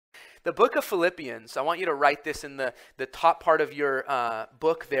The book of Philippians, I want you to write this in the top part of your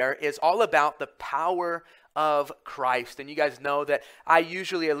book there, is all about the power of Christ. And you guys know that I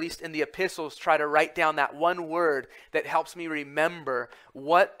usually, at least in the epistles, try to write down that one word that helps me remember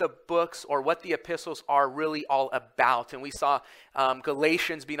what the books or what the epistles are really all about. And we saw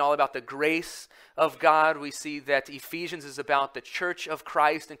Galatians being all about the grace of God. We see that Ephesians is about the church of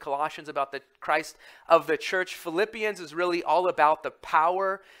Christ, and Colossians about the Christ of the church. Philippians is really all about the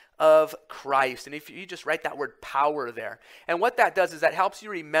power of Christ. And if you just write that word power there, and what that does is that helps you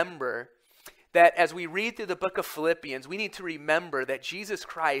remember that as we read through the book of Philippians, we need to remember that Jesus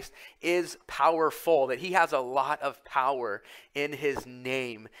Christ is powerful, that he has a lot of power in his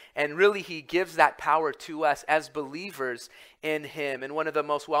name. And really, he gives that power to us as believers in him. And one of the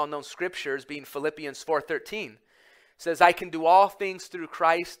most well-known scriptures being Philippians 4:13 says, I can do all things through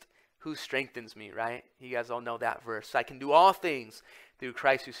Christ who strengthens me, right? You guys all know that verse. I can do all things through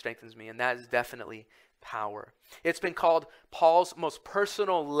Christ who strengthens me. And that is definitely power. It's been called Paul's most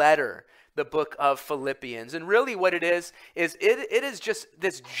personal letter, the book of Philippians. And really what it is it is just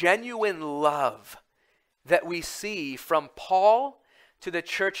this genuine love that we see from Paul to the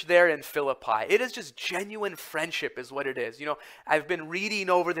church there in Philippi. It is just genuine friendship is what it is. You know, I've been reading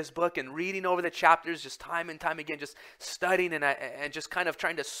over this book and reading over the chapters just time and time again, just studying and just kind of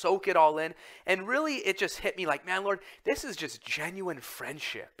trying to soak it all in. And really it just hit me like, man, Lord, this is just genuine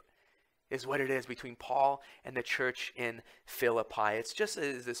friendship is what it is between Paul and the church in Philippi. It's just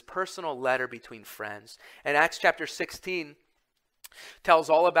this personal letter between friends. And Acts chapter 16 tells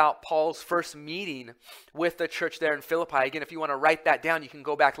all about Paul's first meeting with the church there in Philippi. Again, if you want to write that down, you can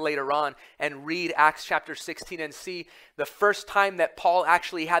go back later on and read Acts chapter 16 and see the first time that Paul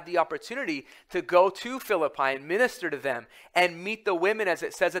actually had the opportunity to go to Philippi and minister to them and meet the women, as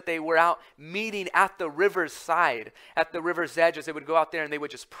it says that they were out meeting at the river's side, at the river's edge, as they would go out there and they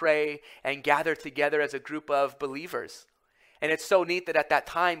would just pray and gather together as a group of believers. And it's so neat that at that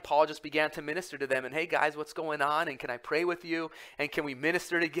time, Paul just began to minister to them. And hey, guys, what's going on? And can I pray with you? And can we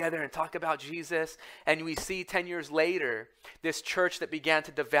minister together and talk about Jesus? And we see 10 years later, this church that began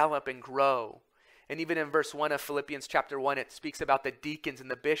to develop and grow. And even in verse 1 of Philippians chapter 1, it speaks about the deacons and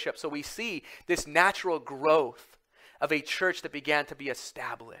the bishops. So we see this natural growth of a church that began to be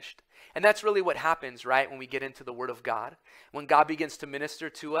established. And that's really what happens, right, when we get into the Word of God. When God begins to minister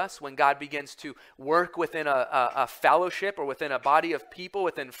to us, when God begins to work within a fellowship or within a body of people,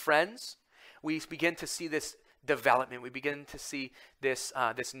 within friends, we begin to see this development. We begin to see this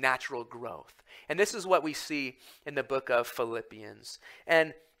natural growth. And this is what we see in the book of Philippians.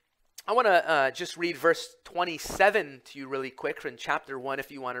 And I want to just read verse 27 to you really quick from chapter 1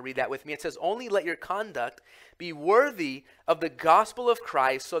 if you want to read that with me. It says, only let your conduct be worthy of the gospel of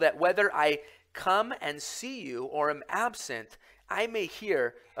Christ, so that whether I come and see you or am absent, I may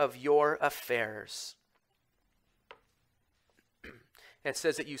hear of your affairs. It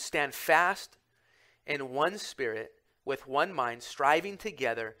says that you stand fast in one spirit, with one mind, striving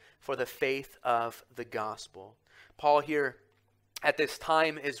together for the faith of the gospel. Paul here at this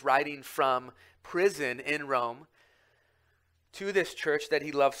time is writing from prison in Rome to this church that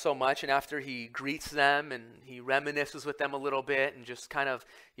he loves so much. And after he greets them and he reminisces with them a little bit and just kind of,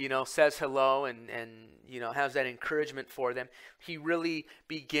 says hello and has that encouragement for them, he really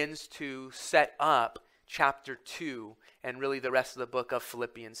begins to set up chapter 2 and really the rest of the book of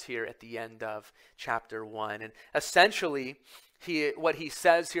Philippians here at the end of chapter 1. And essentially, what he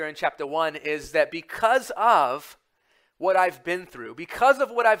says here in chapter 1 is that because of what I've been through, because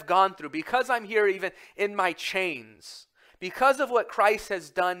of what I've gone through, because I'm here even in my chains, because of what Christ has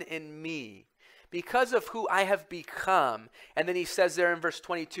done in me, because of who I have become. And then he says there in verse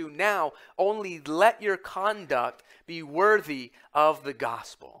 22, now only let your conduct be worthy of the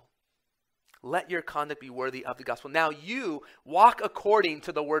gospel. Let your conduct be worthy of the gospel. Now you walk according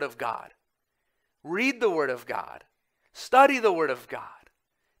to the word of God. Read the word of God. Study the word of God.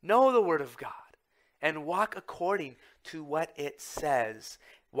 Know the word of God. And walk according to what it says.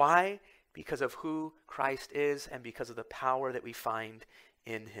 Why? Because of who Christ is and because of the power that we find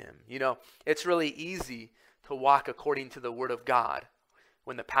in him. It's really easy to walk according to the word of God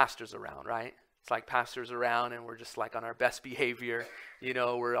when the pastor's around, right? It's like pastors around and we're just like on our best behavior.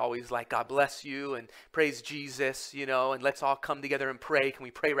 We're always like, God bless you and praise Jesus, and let's all come together and pray. Can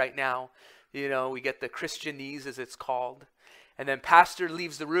we pray right now? We get the Christianese, as it's called. And then pastor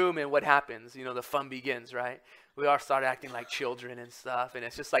leaves the room and what happens? The fun begins, right? We all start acting like children and stuff. And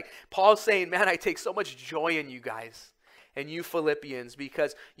it's just like Paul's saying, man, I take so much joy in you guys and you Philippians,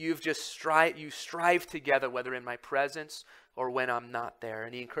 because you strive together, whether in my presence or when I'm not there.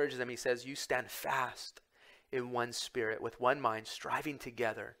 And he encourages them. He says, you stand fast in one spirit, with one mind, striving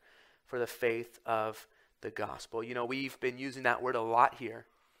together for the faith of the gospel. You know, we've been using that word a lot here.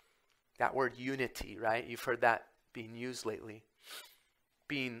 That word unity, right? You've heard that being used lately.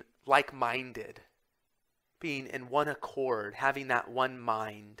 Being like-minded. Being in one accord. Having that one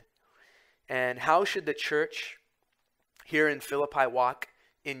mind. And how should the church here in Philippi walk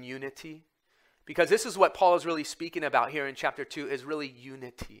in unity? Because this is what Paul is really speaking about here in chapter 2, is really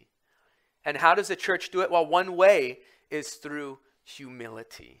unity. And how does the church do it? Well, one way is through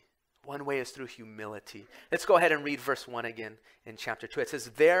humility. One way is through humility. Let's go ahead and read verse 1 again in chapter 2. It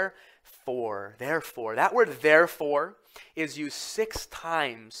says, therefore. That word therefore is used 6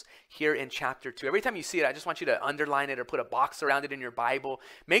 times here in chapter 2. Every time you see it, I just want you to underline it or put a box around it in your Bible.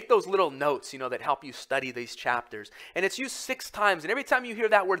 Make those little notes, that help you study these chapters. And it's used 6 times. And every time you hear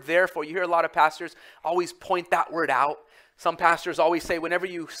that word therefore, you hear a lot of pastors always point that word out. Some pastors always say whenever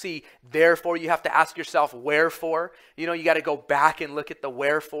you see therefore, you have to ask yourself wherefore. You got to go back and look at the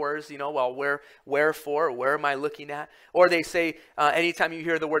wherefores. Wherefore? Where am I looking at? Or they say anytime you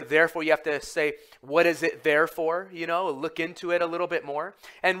hear the word therefore, you have to say, what is it there for? Look into it a little bit more.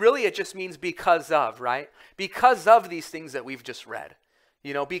 And really it just means because of, right? Because of these things that we've just read.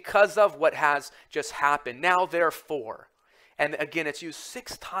 Because of what has just happened. Now therefore. And again, it's used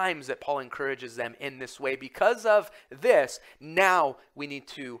 6 times that Paul encourages them in this way. Because of this, now we need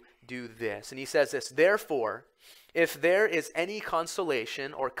to do this. And he says this, therefore, if there is any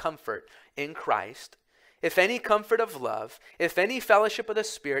consolation or comfort in Christ, if any comfort of love, if any fellowship of the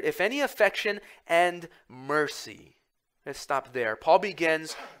Spirit, if any affection and mercy. Let's stop there. Paul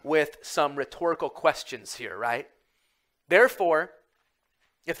begins with some rhetorical questions here, right? Therefore,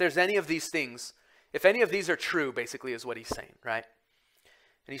 if there's any of these things, if any of these are true, basically is what he's saying, right?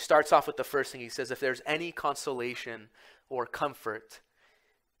 And he starts off with the first thing. He says, if there's any consolation or comfort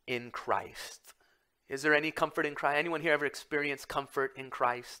in Christ. Is there any comfort in Christ? Anyone here ever experienced comfort in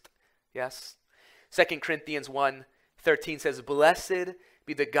Christ? Yes? 2 Corinthians 1:13 says, blessed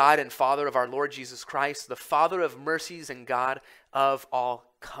be the God and Father of our Lord Jesus Christ, the Father of mercies and God of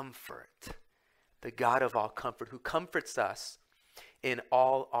all comfort. The God of all comfort, who comforts us in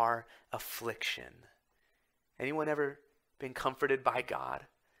all our affliction. Anyone ever been comforted by God?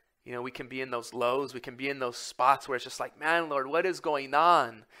 We can be in those lows. We can be in those spots where it's just like, man, Lord, what is going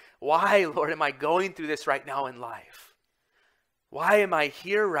on? Why, Lord, am I going through this right now in life? Why am I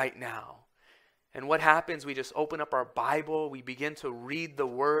here right now? And what happens? We just open up our Bible. We begin to read the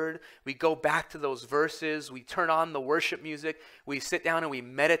Word. We go back to those verses. We turn on the worship music. We sit down and we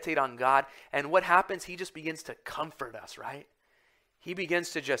meditate on God. And what happens? He just begins to comfort us, right? He begins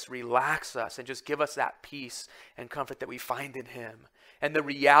to just relax us and just give us that peace and comfort that we find in him. And the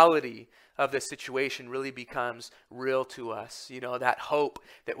reality of the situation really becomes real to us. That hope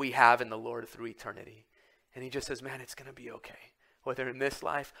that we have in the Lord through eternity. And he just says, man, it's going to be okay. Whether in this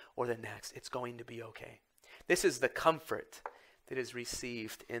life or the next, it's going to be okay. This is the comfort that is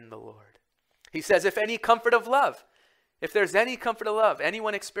received in the Lord. He says, if any comfort of love, if there's any comfort of love,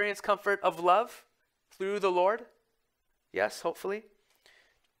 anyone experience comfort of love through the Lord? Yes, hopefully.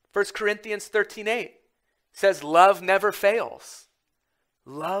 1 Corinthians 13:8 says love never fails.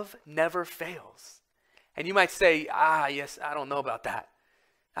 Love never fails. And you might say, yes, I don't know about that.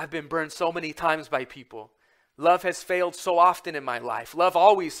 I've been burned so many times by people. Love has failed so often in my life. Love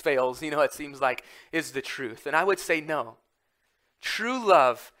always fails, it seems like is the truth. And I would say no. True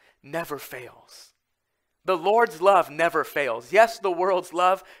love never fails. The Lord's love never fails. Yes, the world's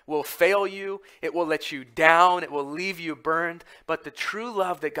love will fail you. It will let you down. It will leave you burned. But the true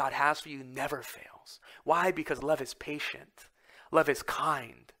love that God has for you never fails. Why? Because love is patient. Love is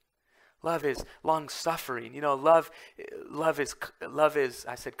kind. Love is long-suffering. Love is,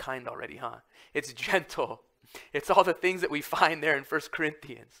 I said kind already, huh? It's gentle. It's all the things that we find there in 1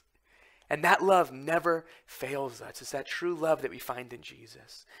 Corinthians. And that love never fails us. It's that true love that we find in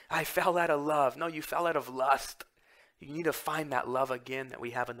Jesus. I fell out of love. No, you fell out of lust. You need to find that love again that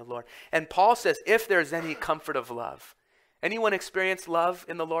we have in the Lord. And Paul says, if there's any comfort of love. Anyone experience love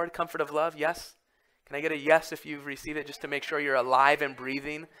in the Lord, comfort of love? Yes? Can I get a yes if you've received it, just to make sure you're alive and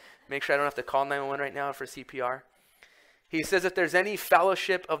breathing? Make sure I don't have to call 911 right now for CPR. He says, if there's any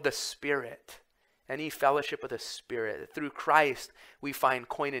fellowship of the Spirit, any fellowship of the Spirit. Through Christ, we find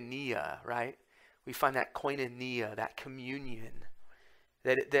koinonia, right? We find that koinonia, that communion,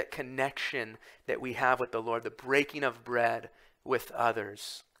 that connection that we have with the Lord, the breaking of bread with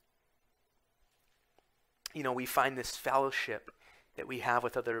others. We find this fellowship that we have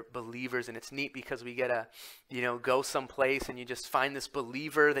with other believers, and it's neat because we get to, go someplace and you just find this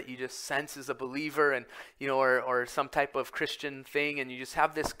believer that you just sense is a believer, and, or some type of Christian thing, and you just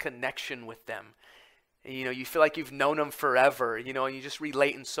have this connection with them. And, you feel like you've known them forever, and you just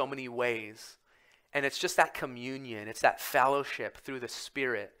relate in so many ways. And it's just that communion, it's that fellowship through the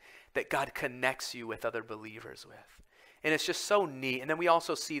Spirit that God connects you with other believers with. And it's just so neat. And then we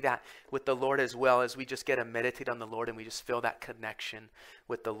also see that with the Lord as well, as we just get to meditate on the Lord and we just feel that connection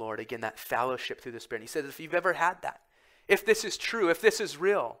with the Lord. Again, that fellowship through the Spirit. And he says, if you've ever had that, if this is true, if this is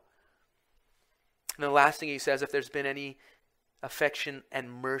real. And the last thing he says, if there's been any affection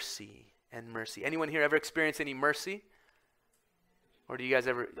and mercy. Anyone here ever experienced any mercy? Or do you guys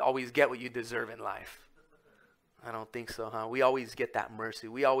ever always get what you deserve in life? I don't think so, huh? We always get that mercy.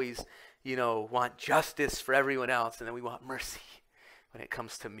 We always, want justice for everyone else, and then we want mercy when it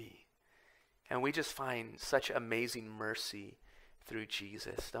comes to me. And we just find such amazing mercy through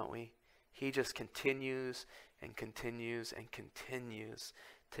Jesus, don't we? He just continues and continues and continues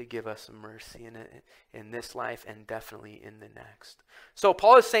to give us mercy in this life and definitely in the next. So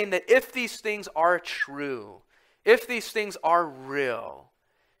Paul is saying that if these things are true, if these things are real,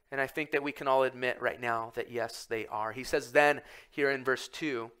 and I think that we can all admit right now that yes, they are. He says then, here in verse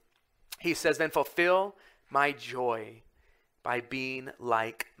 2, he says, then fulfill my joy by being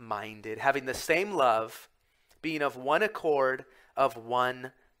like-minded, having the same love, being of one accord, of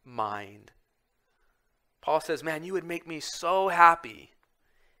one mind. Paul says, man, you would make me so happy.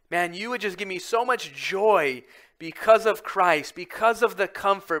 Man, you would just give me so much joy because of Christ, because of the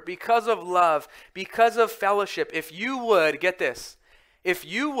comfort, because of love, because of fellowship. If you would, get this, if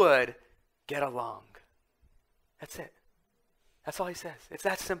you would get along. That's it. That's all he says. It's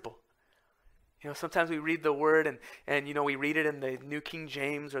that simple. Sometimes we read the word and we read it in the New King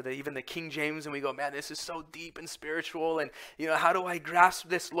James or even the King James and we go, man, this is so deep and spiritual and, how do I grasp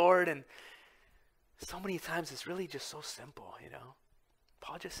this, Lord? And so many times it's really just so simple,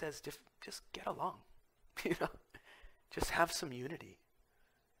 Paul just says, just get along, just have some unity.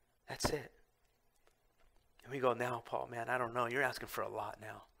 That's it. And we go, now, Paul, man, I don't know. You're asking for a lot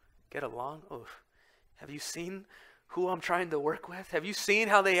now. Get along? Oof. Have you seen who I'm trying to work with? Have you seen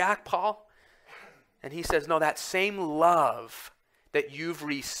how they act, Paul? And he says, no, that same love that you've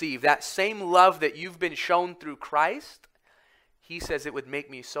received, that same love that you've been shown through Christ, he says it would make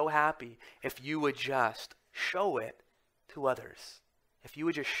me so happy if you would just show it to others. If you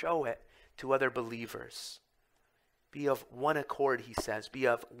would just show it to other believers. Be of one accord, he says. Be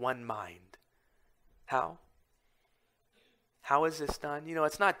of one mind. How? How is this done?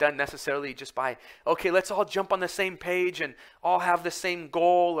 It's not done necessarily just by, okay, let's all jump on the same page and all have the same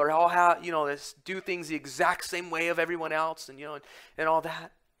goal or all have, let's do things the exact same way of everyone else and, and all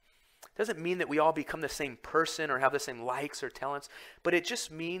that. It doesn't mean that we all become the same person or have the same likes or talents, but it just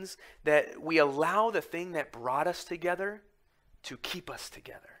means that we allow the thing that brought us together to keep us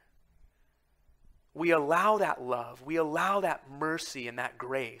together. We allow that love, we allow that mercy and that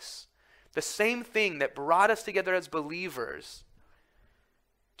grace, the same thing that brought us together as believers,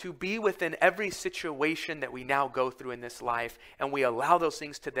 to be within every situation that we now go through in this life, and we allow those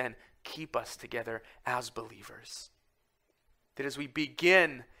things to then keep us together as believers. That as we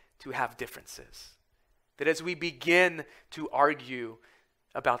begin to have differences, that as we begin to argue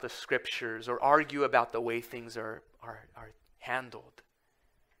about the scriptures or argue about the way things are handled,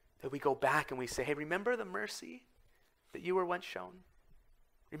 that we go back and we say, hey, remember the mercy that you were once shown?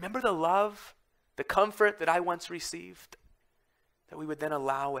 Remember the love, the comfort that I once received? That we would then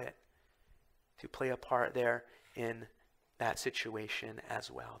allow it to play a part there in that situation as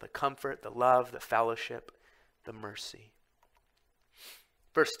well. The comfort, the love, the fellowship, the mercy.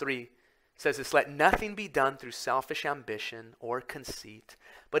 Verse 3 says this, let nothing be done through selfish ambition or conceit,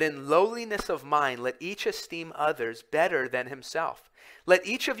 but in lowliness of mind, let each esteem others better than himself. Let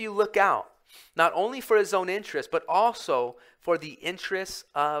each of you look out, not only for his own interest, but also for the interests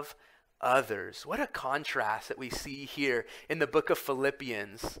of others. What a contrast that we see here in the book of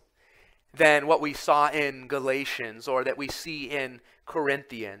Philippians than what we saw in Galatians or that we see in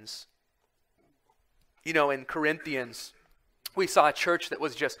Corinthians. In Corinthians, we saw a church that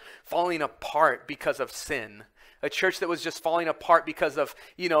was just falling apart because of sin. A church that was just falling apart because of,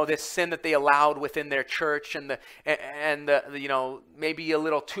 this sin that they allowed within their church and maybe a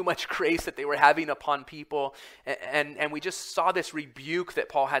little too much grace that they were having upon people. And we just saw this rebuke that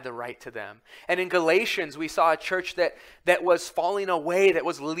Paul had to write to them. And in Galatians, we saw a church that was falling away, that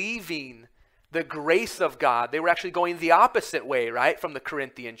was leaving the grace of God. They were actually going the opposite way, right, from the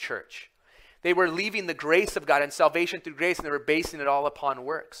Corinthian church. They were leaving the grace of God and salvation through grace, and they were basing it all upon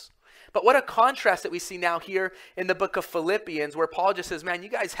works. But what a contrast that we see now here in the book of Philippians, where Paul just says, man, you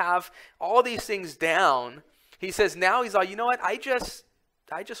guys have all these things down. He says now, he's like, you know what? I just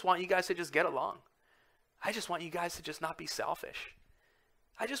want you guys to just get along. I just want you guys to just not be selfish.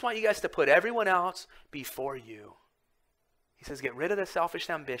 I just want you guys to put everyone else before you. He says, get rid of the selfish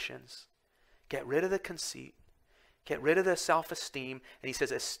ambitions. Get rid of the conceit. Get rid of the self-esteem. And he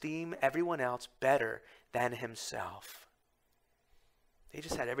says, esteem everyone else better than himself. They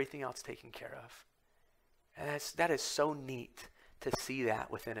just had everything else taken care of. And that is so neat to see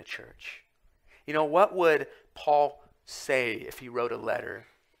that within a church. You know, what would Paul say if he wrote a letter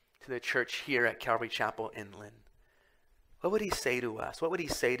to the church here at Calvary Chapel Inland? What would he say to us? What would he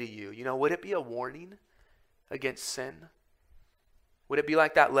say to you? You know, would it be a warning against sin? Would it be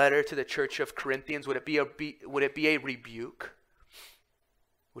like that letter to the church of Corinthians? Would it be a rebuke?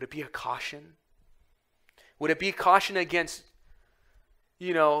 Would it be a caution? Would it be caution against,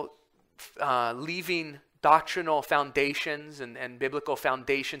 leaving doctrinal foundations and biblical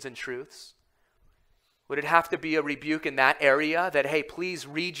foundations and truths? Would it have to be a rebuke in that area that, hey, please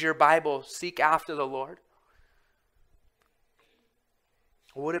read your Bible, seek after the Lord?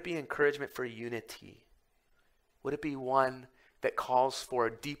 Or would it be encouragement for unity? Would it be one that calls for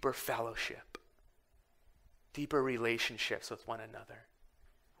a deeper fellowship, deeper relationships with one another?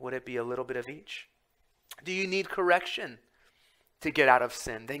 Would it be a little bit of each? Do you need correction to get out of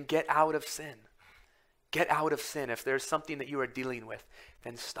sin? Then get out of sin. Get out of sin. If there's something that you are dealing with,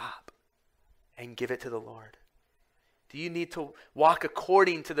 then stop and give it to the Lord. Do you need to walk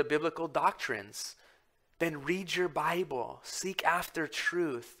according to the biblical doctrines? Then read your Bible. Seek after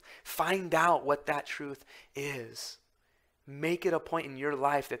truth. Find out what that truth is. Make it a point in your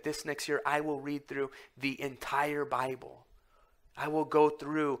life that this next year I will read through the entire Bible. I will go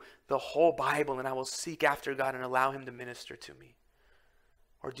through the whole Bible and I will seek after God and allow him to minister to me.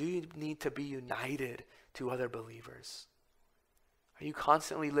 Or do you need to be united to other believers? Are you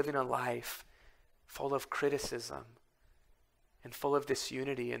constantly living a life full of criticism and full of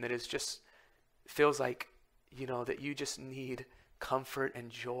disunity, and that is just feels like, that you just need comfort and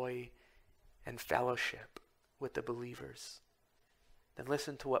joy and fellowship with the believers? Then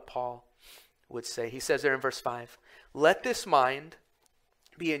listen to what Paul would say. He says there in verse 5, let this mind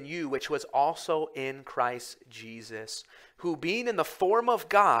be in you, which was also in Christ Jesus, who being in the form of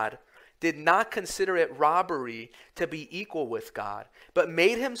God, did not consider it robbery to be equal with God, but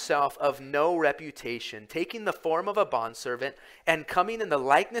made himself of no reputation, taking the form of a bondservant and coming in the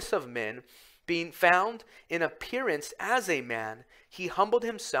likeness of men, being found in appearance as a man, he humbled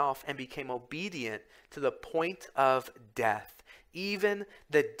himself and became obedient to the point of death, even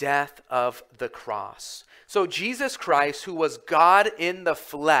the death of the cross. So Jesus Christ, who was God in the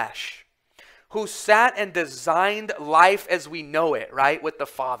flesh, who sat and designed life as we know it, right, with the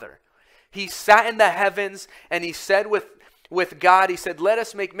Father. He sat in the heavens and he said with God, he said, let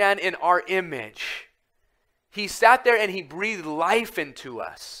us make man in our image. He sat there and he breathed life into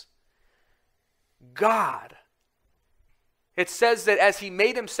us. God. It says that as he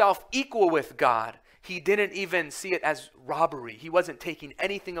made himself equal with God, he didn't even see it as robbery. He wasn't taking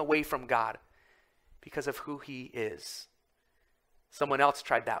anything away from God because of who he is. Someone else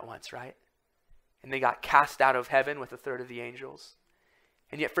tried that once, right? And they got cast out of heaven with a third of the angels.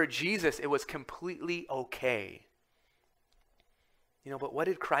 And yet for Jesus, it was completely okay. But what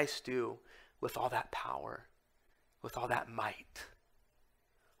did Christ do with all that power, with all that might?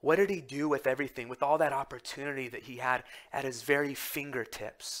 What did he do with everything, with all that opportunity that he had at his very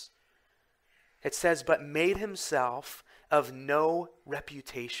fingertips? It says, but made himself of no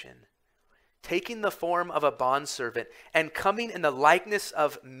reputation, taking the form of a bondservant and coming in the likeness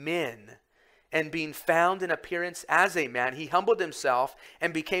of men, and being found in appearance as a man, he humbled himself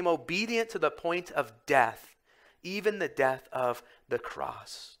and became obedient to the point of death, even the death of the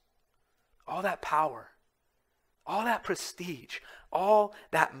cross. All that power, all that prestige, all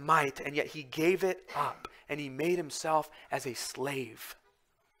that might, and yet he gave it up and he made himself as a slave.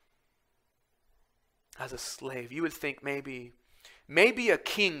 As a slave. You would think maybe a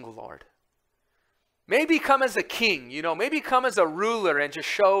king, Lord. Maybe come as a king, maybe come as a ruler and just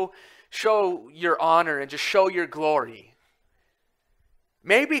show your honor and just show your glory.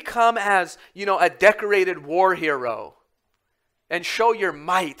 Maybe come as, a decorated war hero and show your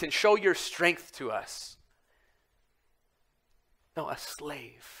might and show your strength to us. No, a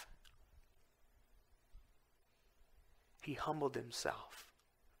slave. He humbled himself.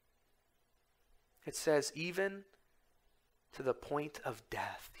 It says even to the point of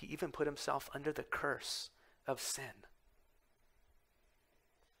death. He even put himself under the curse of sin.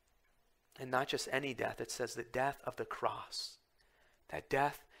 And not just any death, it says the death of the cross. That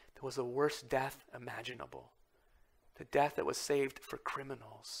death that was the worst death imaginable. The death that was saved for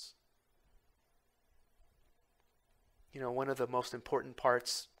criminals. One of the most important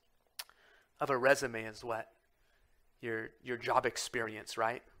parts of a resume is what? your job experience,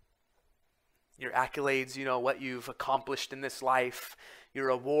 right? Your accolades, what you've accomplished in this life, your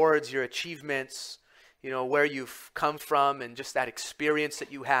awards, your achievements, where you've come from and just that experience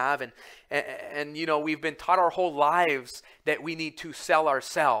that you have. And we've been taught our whole lives that we need to sell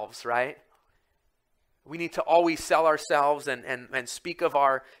ourselves, right? We need to always sell ourselves and speak of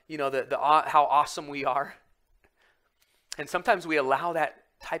our, how awesome we are. And sometimes we allow that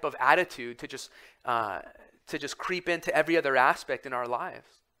type of attitude to just creep into every other aspect in our lives.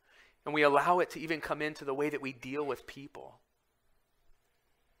 And we allow it to even come into the way that we deal with people.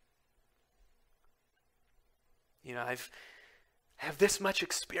 I have this much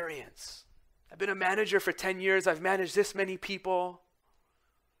experience. I've been a manager for 10 years. I've managed this many people.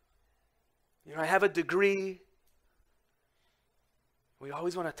 I have a degree. We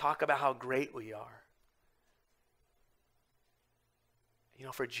always want to talk about how great we are.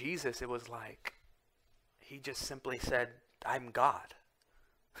 For Jesus, it was like, he just simply said, I'm God.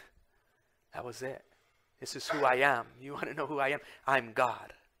 That was it. This is who I am. You want to know who I am? I'm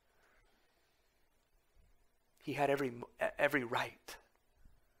God. He had every right.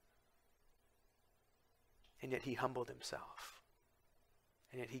 And yet he humbled himself.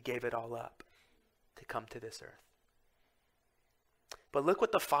 And yet he gave it all up to come to this earth. But look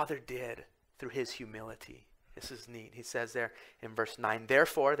what the Father did through his humility. This is neat. He says there in verse 9,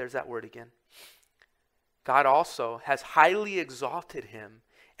 therefore, there's that word again, God also has highly exalted him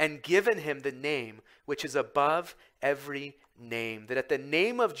and given him the name which is above every name, that at the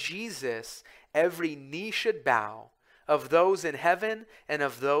name of Jesus every knee should bow, of those in heaven and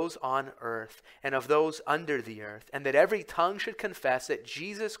of those on earth and of those under the earth, and that every tongue should confess that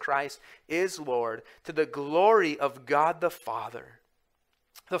Jesus Christ is Lord, to the glory of God the Father.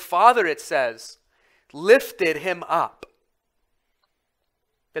 The Father, it says, lifted him up.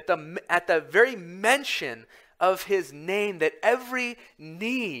 At the very mention of his name, that every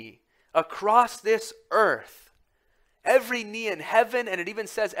knee across this earth, every knee in heaven, and it even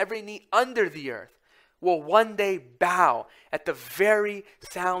says every knee under the earth, will one day bow at the very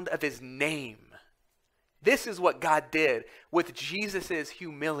sound of his name. This is what God did with Jesus'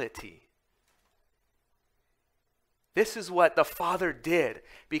 humility. This is what the Father did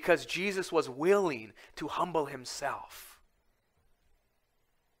because Jesus was willing to humble himself.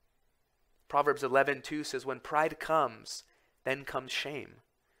 Proverbs 11:2 says, when pride comes, then comes shame.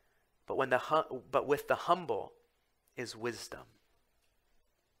 But with the humble is wisdom.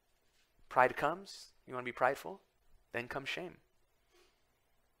 Pride comes, you want to be prideful? Then comes shame.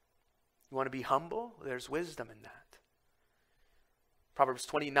 You want to be humble? There's wisdom in that. Proverbs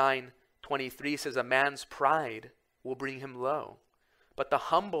 29:23 says, a man's pride will bring him low, but the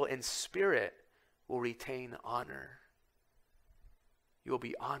humble in spirit will retain honor. You will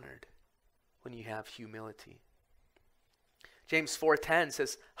be honored when you have humility. James 4:10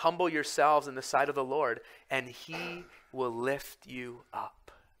 says, humble yourselves in the sight of the Lord, and he will lift you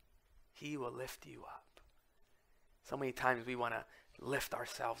up. He will lift you up. So many times we want to lift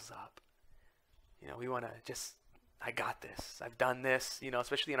ourselves up. We want to just, I got this. I've done this,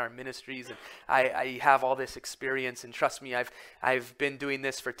 especially in our ministries. And I have all this experience. And trust me, I've been doing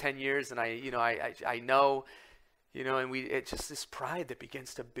this for 10 years. And I know, and it's just this pride that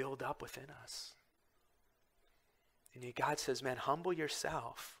begins to build up within us. And God says, man, humble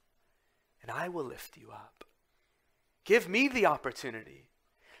yourself and I will lift you up. Give me the opportunity.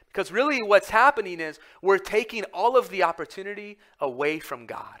 Because really what's happening is we're taking all of the opportunity away from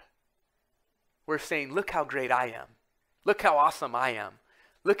God. We're saying, look how great I am. Look how awesome I am.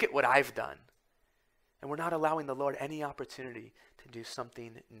 Look at what I've done. And we're not allowing the Lord any opportunity to do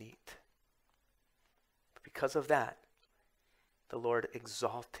something neat. But because of that, the Lord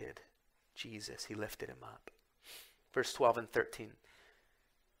exalted Jesus. He lifted him up. Verse 12 and 13.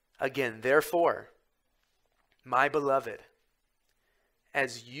 Again, therefore, my beloved,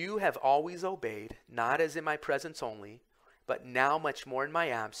 as you have always obeyed, not as in my presence only, but now much more in my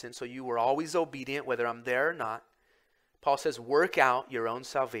absence, so you were always obedient, whether I'm there or not. Paul says, work out your own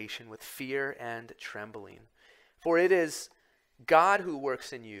salvation with fear and trembling. For it is God who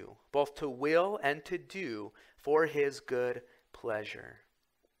works in you, both to will and to do for his good pleasure.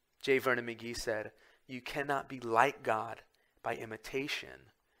 J. Vernon McGee said, you cannot be like God by imitation,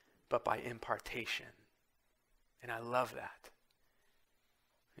 but by impartation. And I love that.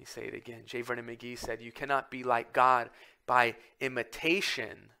 Let me say it again. J. Vernon McGee said, you cannot be like God by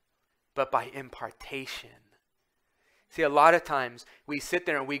imitation, but by impartation. See, a lot of times we sit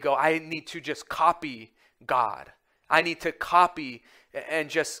there and we go, I need to just copy God. I need to copy and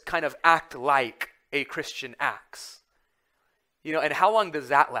just kind of act like a Christian acts. And how long does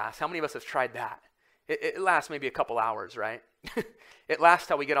that last? How many of us have tried that? It lasts maybe a couple hours, right? It lasts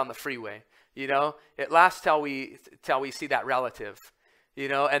till we get on the freeway, you know? It lasts till we see that relative, you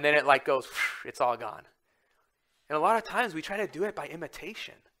know? And then it like goes, it's all gone. And a lot of times we try to do it by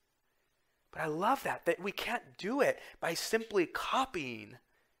imitation. But I love that we can't do it by simply copying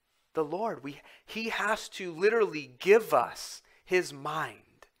the Lord. He has to literally give us his mind.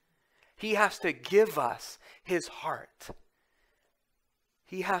 He has to give us his heart.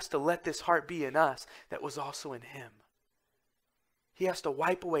 He has to let this heart be in us that was also in him. He has to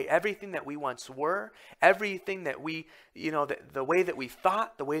wipe away everything that we once were, everything that we, the way that we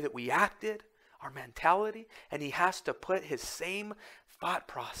thought, the way that we acted, our mentality, and he has to put his same thought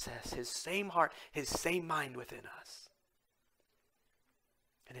process, his same heart, his same mind within us.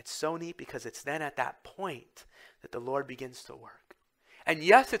 And it's so neat because it's then at that point that the Lord begins to work. And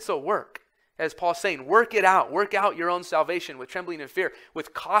yes, it's a work. As Paul's saying, work it out. Work out your own salvation with trembling and fear,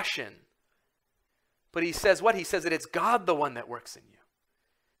 with caution. But he says what? He says that it's God the one that works in you.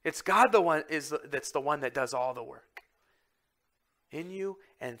 It's God that's the one that does all the work. In you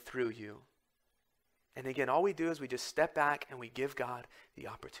and through you. And again, all we do is we just step back and we give God the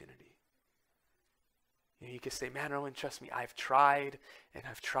opportunity. You can say, man, Rowan, trust me, I've tried and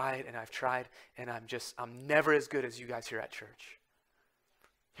I've tried and I've tried, and I'm never as good as you guys here at church.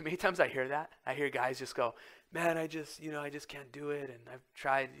 How many times I hear that? I hear guys just go, man, I just can't do it, and I've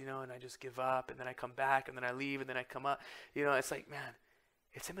tried, and I just give up, and then I come back, and then I leave, and then I come up. It's like, man,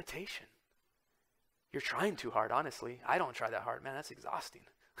 it's imitation. You're trying too hard, honestly. I don't try that hard, man. That's exhausting.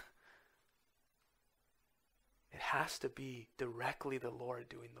 It has to be directly the Lord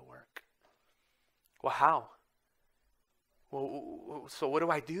doing the work. Well, how? Well, so what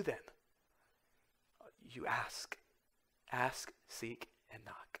do I do then? You ask. Ask, seek, and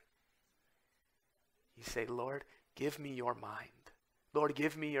knock. You say, Lord, give me your mind. Lord,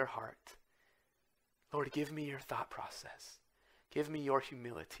 give me your heart. Lord, give me your thought process. Give me your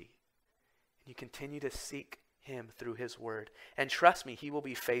humility. And you continue to seek him through his word. And trust me, he will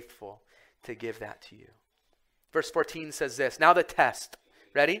be faithful to give that to you. Verse 14 says this. Now the test.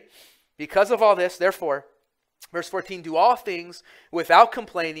 Ready? Because of all this, therefore, verse 14, do all things without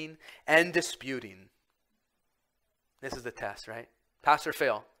complaining and disputing. This is the test, right? Pastor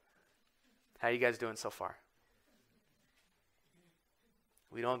Phil, how you guys doing so far?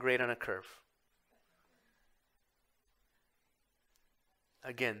 We don't grade on a curve.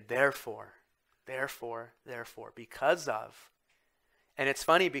 Again, therefore, because of. And it's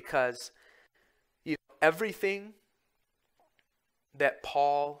funny because everything that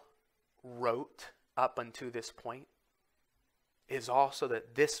Paul wrote up until this point is also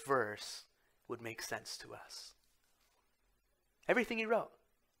that this verse would make sense to us. Everything he wrote.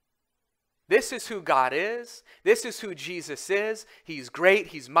 This is who God is. This is who Jesus is. He's great.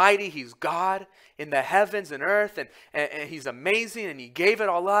 He's mighty. He's God in the heavens and earth. And he's amazing. And he gave it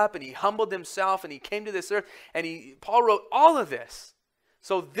all up. And he humbled himself. And he came to this earth. And Paul wrote all of this.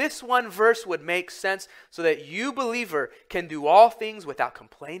 So this one verse would make sense so that you, believer, can do all things without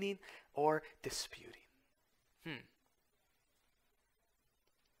complaining or disputing.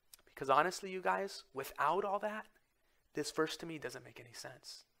 Because honestly, you guys, without all that, this verse to me doesn't make any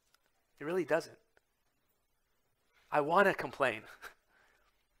sense. It really doesn't. I want to complain.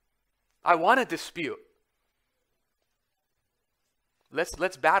 I want to dispute.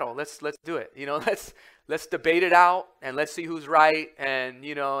 Let's battle. Let's do it. Let's debate it out and let's see who's right, and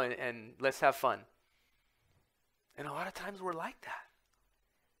and let's have fun. And a lot of times we're like that.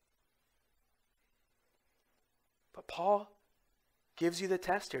 But Paul gives you the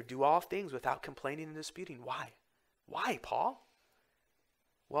test here. Do all things without complaining and disputing. Why? Why, Paul?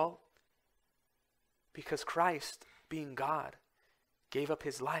 Well, because Christ, being God, gave up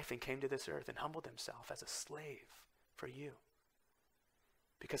his life and came to this earth and humbled himself as a slave for you.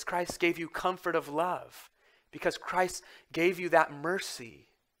 Because Christ gave you comfort of love. Because Christ gave you that mercy.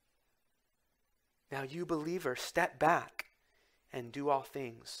 Now you, believer, step back and do all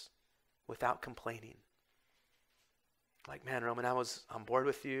things without complaining. Like, man, Roman, I was on board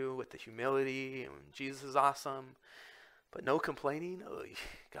with you with the humility, and Jesus is awesome. But no complaining? Oh,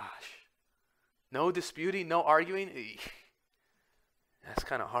 gosh. No disputing, no arguing? That's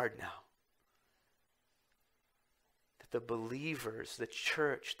kind of hard now. That the believers, the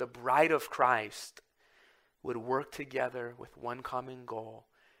church, the bride of Christ would work together with one common goal,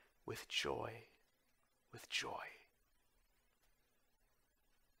 with joy. With joy.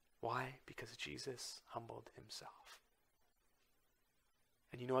 Why? Because Jesus humbled himself.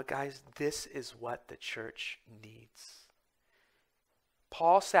 And you know what, guys? This is what the church needs.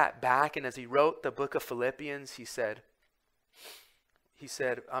 Paul sat back, and as he wrote the book of Philippians, he said,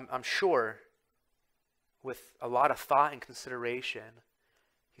 I'm sure with a lot of thought and consideration,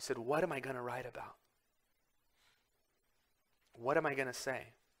 he said, what am I going to write about? What am I going to say?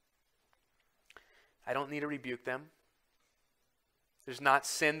 I don't need to rebuke them. There's not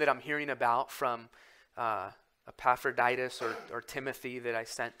sin that I'm hearing about from Epaphroditus or Timothy that I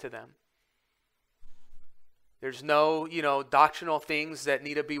sent to them. There's no, doctrinal things that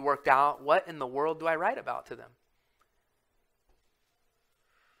need to be worked out. What in the world do I write about to them?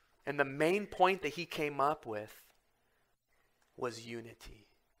 And the main point that he came up with was unity,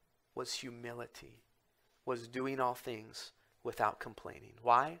 was humility, was doing all things without complaining.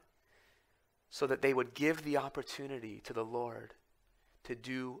 Why? So that they would give the opportunity to the Lord to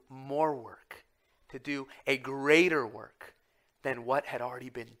do more work, to do a greater work than what had already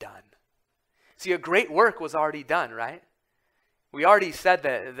been done. See, a great work was already done, right? We already said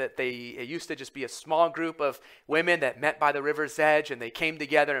that it used to just be a small group of women that met by the river's edge and they came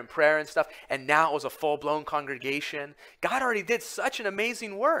together in prayer and stuff, and now it was a full-blown congregation. God already did such an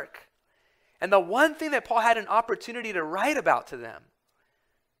amazing work. And the one thing that Paul had an opportunity to write about to them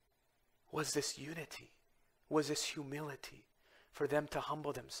was this unity, was this humility for them to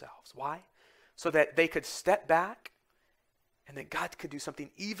humble themselves. Why? So that they could step back and that God could do something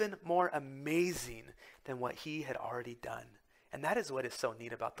even more amazing than what he had already done. And that is what is so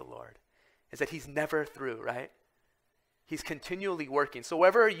neat about the Lord, is that he's never through, right? He's continually working. So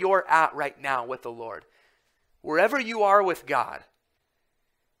wherever you're at right now with the Lord, wherever you are with God,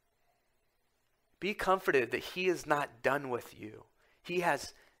 be comforted that he is not done with you. He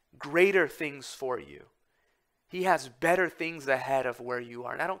has greater things for you. He has better things ahead of where you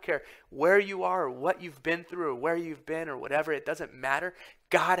are. And I don't care where you are or what you've been through or where you've been or whatever. It doesn't matter.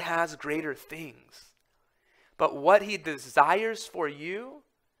 God has greater things. But what he desires for you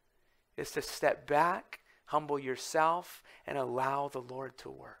is to step back, humble yourself, and allow the Lord to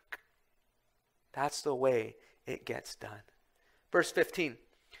work. That's the way it gets done. Verse 15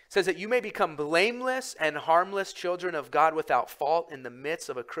 says that you may become blameless and harmless children of God without fault in the midst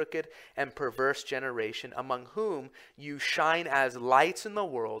of a crooked and perverse generation, among whom you shine as lights in the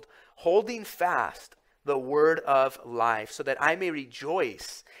world, holding fast the word of life, so that I may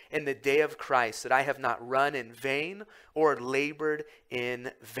rejoice in the day of Christ, that I have not run in vain or labored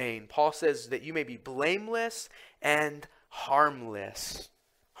in vain. Paul says that you may be blameless and harmless.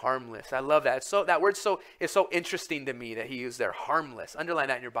 Harmless. I love that. So that word is so interesting to me that he used there, harmless. Underline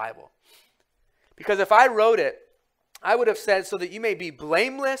that in your Bible. Because if I wrote it, I would have said so that you may be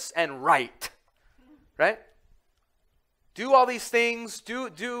blameless and right. Right? Do all these things,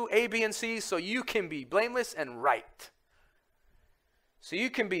 do A, B, and C so you can be blameless and right. So you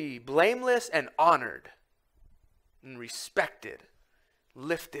can be blameless and honored and respected,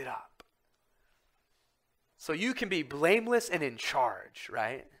 lifted up. So you can be blameless and in charge,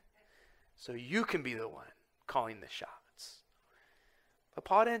 right? So you can be the one calling the shots. But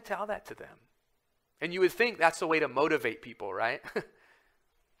Paul didn't tell that to them. And you would think that's the way to motivate people, right?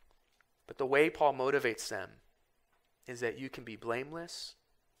 But the way Paul motivates them is that you can be blameless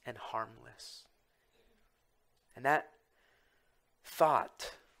and harmless. And that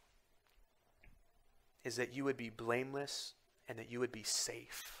thought is that you would be blameless and that you would be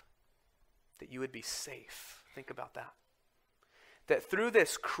safe. That you would be safe. Think about that. That through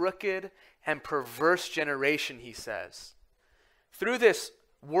this crooked and perverse generation, he says, through this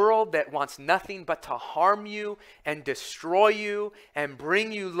world that wants nothing but to harm you and destroy you and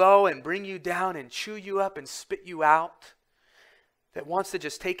bring you low and bring you down and chew you up and spit you out, that wants to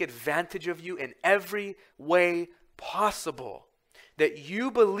just take advantage of you in every way possible, that you,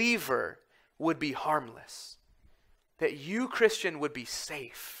 believer, would be harmless, that you, Christian, would be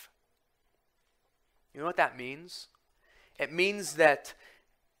safe. You know what that means? It means that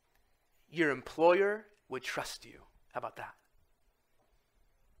your employer would trust you. How about that?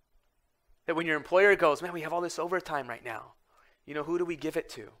 That when your employer goes, man, we have all this overtime right now. Who do we give it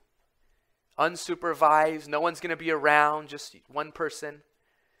to? Unsupervised, no one's going to be around, just one person.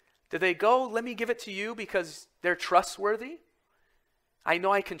 Do they go, let me give it to you because they're trustworthy? I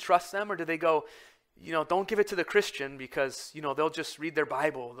know I can trust them. Or do they go, don't give it to the Christian because, they'll just read their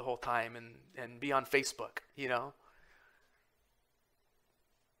Bible the whole time and be on Facebook,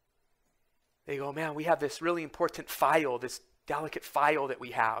 They go, man, we have this really important file, this delicate file that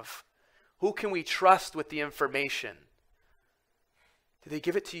we have. Who can we trust with the information? Do they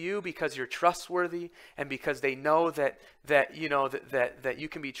give it to you because you're trustworthy and because they know that you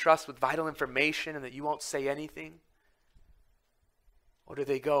can be trusted with vital information and that you won't say anything? Or do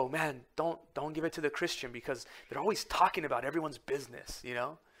they go, man, don't give it to the Christian because they're always talking about everyone's business,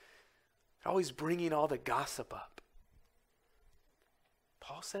 They're always bringing all the gossip up.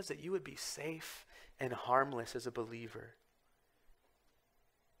 Paul says that you would be safe and harmless as a believer.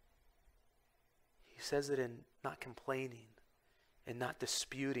 He says it in not complaining and not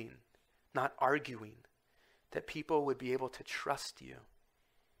disputing, not arguing, that people would be able to trust you.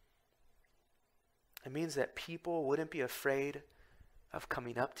 It means that people wouldn't be afraid of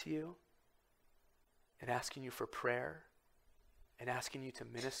coming up to you and asking you for prayer and asking you to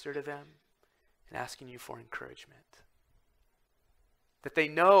minister to them and asking you for encouragement. That they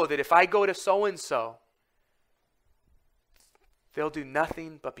know that if I go to so-and-so, they'll do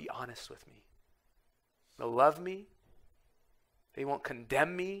nothing but be honest with me. They'll love me. They won't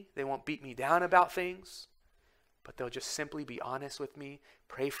condemn me. They won't beat me down about things. But they'll just simply be honest with me,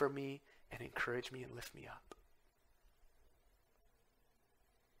 pray for me, and encourage me and lift me up.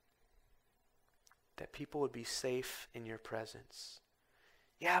 That people would be safe in your presence.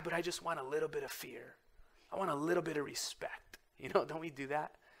 Yeah, but I just want a little bit of fear. I want a little bit of respect. You know, don't we do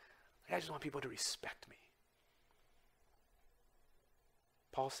that? I just want people to respect me.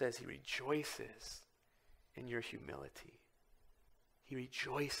 Paul says he rejoices in your humility. He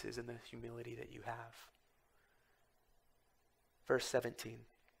rejoices in the humility that you have. Verse 17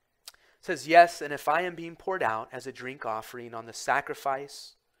 says, yes, and if I am being poured out as a drink offering on the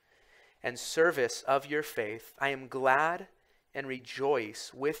sacrifice and service of your faith, I am glad and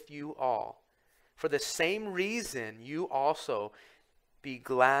rejoice with you all. For the same reason you also be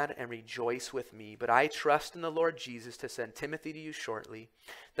glad and rejoice with me. But I trust in the Lord Jesus to send Timothy to you shortly,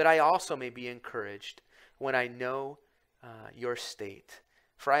 that I also may be encouraged when I know your state.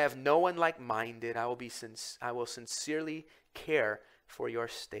 For I have no one like-minded. I will sincerely care for your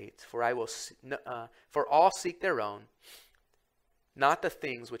state. For all seek their own, not the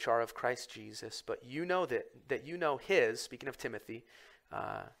things which are of Christ Jesus, but you know that you know his, speaking of Timothy,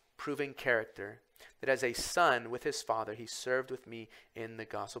 proven character, that as a son with his father, he served with me in the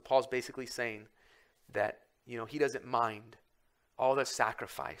gospel. Paul's basically saying that, he doesn't mind all the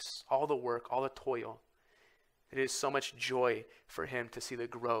sacrifice, all the work, all the toil. It is so much joy for him to see the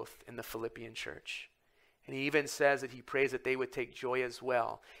growth in the Philippian church. And he even says that he prays that they would take joy as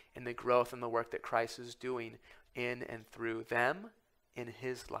well in the growth and the work that Christ is doing in and through them in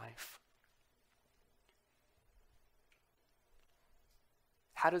his life.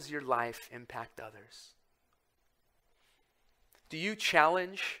 How does your life impact others? Do you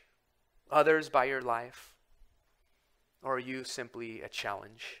challenge others by your life? Or are you simply a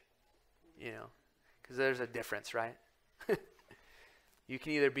challenge? Because there's a difference, right? You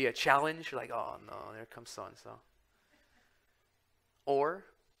can either be a challenge, like, oh no, there comes so-and-so. Or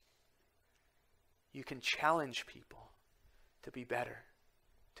you can challenge people to be better,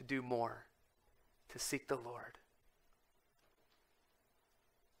 to do more, to seek the Lord.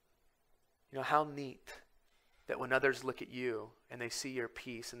 How neat that when others look at you and they see your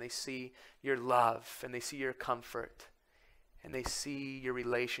peace and they see your love and they see your comfort and they see your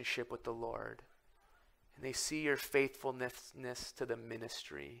relationship with the Lord and they see your faithfulness to the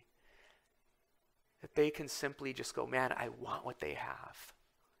ministry, that they can simply just go, man, I want what they have.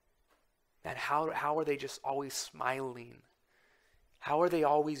 Man, how are they just always smiling? How are they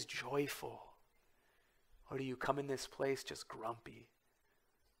always joyful? Or do you come in this place just grumpy?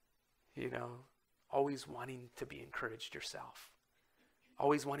 Always wanting to be encouraged yourself.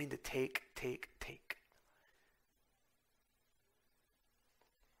 Always wanting to take.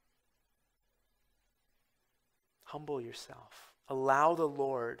 Humble yourself. Allow the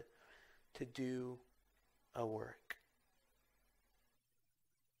Lord to do a work.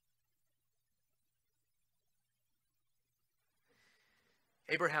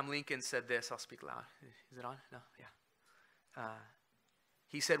 Abraham Lincoln said this. I'll speak loud. Is it on? No? Yeah.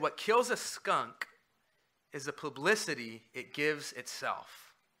 He said, what kills a skunk is the publicity it gives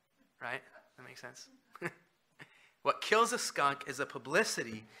itself. Right? That makes sense? What kills a skunk is the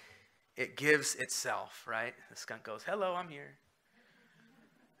publicity it gives itself. Right? The skunk goes, hello, I'm here.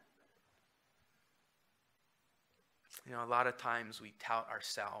 A lot of times we tout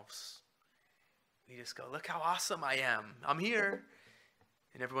ourselves. We just go, look how awesome I am. I'm here.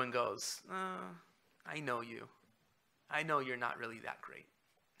 And everyone goes, I know you. I know you're not really that great.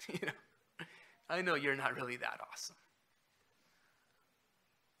 I know you're not really that awesome.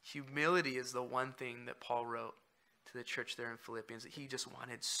 Humility is the one thing that Paul wrote to the church there in Philippians that he just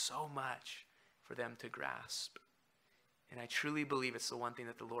wanted so much for them to grasp. And I truly believe it's the one thing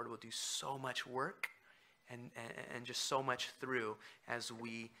that the Lord will do so much work and just so much through as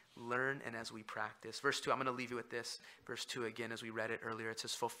we learn and as we practice. Verse 2, I'm going to leave you with this. Verse 2 again, as we read it earlier, it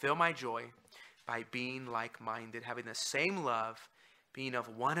says, fulfill my joy by being like-minded, having the same love, being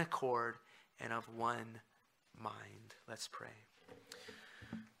of one accord and of one mind. Let's pray.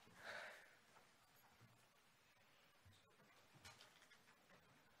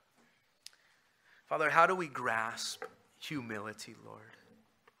 Father, how do we grasp humility, Lord?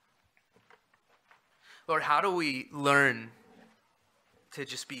 Lord, how do we learn to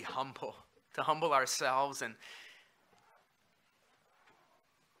just be humble, to humble ourselves and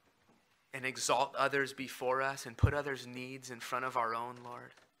exalt others before us and put others' needs in front of our own,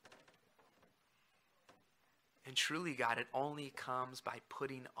 Lord? And truly, God, it only comes by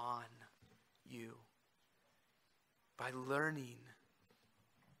putting on you, by learning,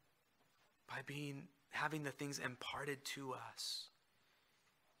 by having the things imparted to us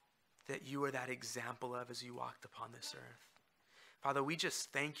that you are that example of as you walked upon this earth. Father, we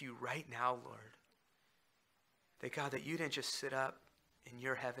just thank you right now, Lord, that God, that you didn't just sit up in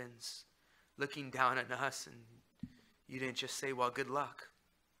your heavens looking down on us and you didn't just say, well, good luck.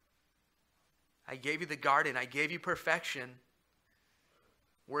 I gave you the garden. I gave you perfection.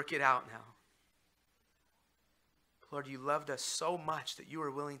 Work it out now. Lord, you loved us so much that you were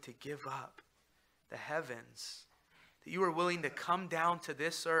willing to give up the heavens, that you were willing to come down to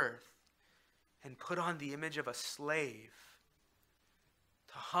this earth and put on the image of a slave,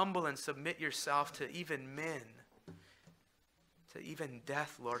 to humble and submit yourself to even men, to even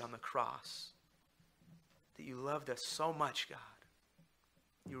death, Lord, on the cross. That you loved us so much, God.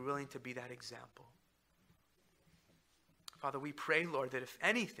 You were willing to be that example. Father, we pray, Lord, that if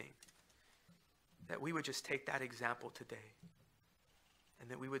anything, that we would just take that example today. And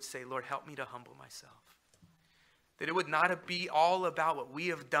that we would say, Lord, help me to humble myself. That it would not be all about what we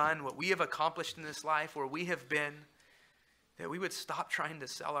have done, what we have accomplished in this life, where we have been. That we would stop trying to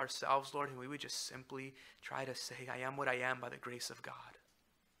sell ourselves, Lord, and we would just simply try to say, I am what I am by the grace of God.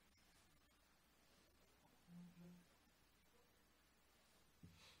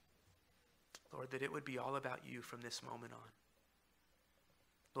 Lord, that it would be all about you from this moment on.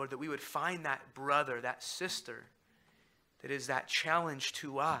 Lord, that we would find that brother, that sister, that is that challenge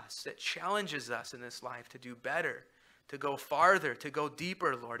to us, that challenges us in this life to do better, to go farther, to go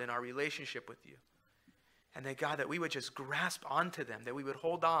deeper, Lord, in our relationship with you. And that, God, that we would just grasp onto them, that we would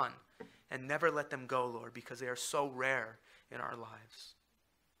hold on and never let them go, Lord, because they are so rare in our lives.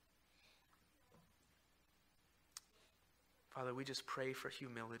 Father, we just pray for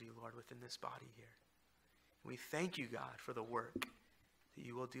humility, Lord, within this body here. We thank you, God, for the work that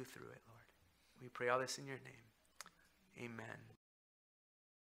you will do through it, Lord. We pray all this in your name. Amen.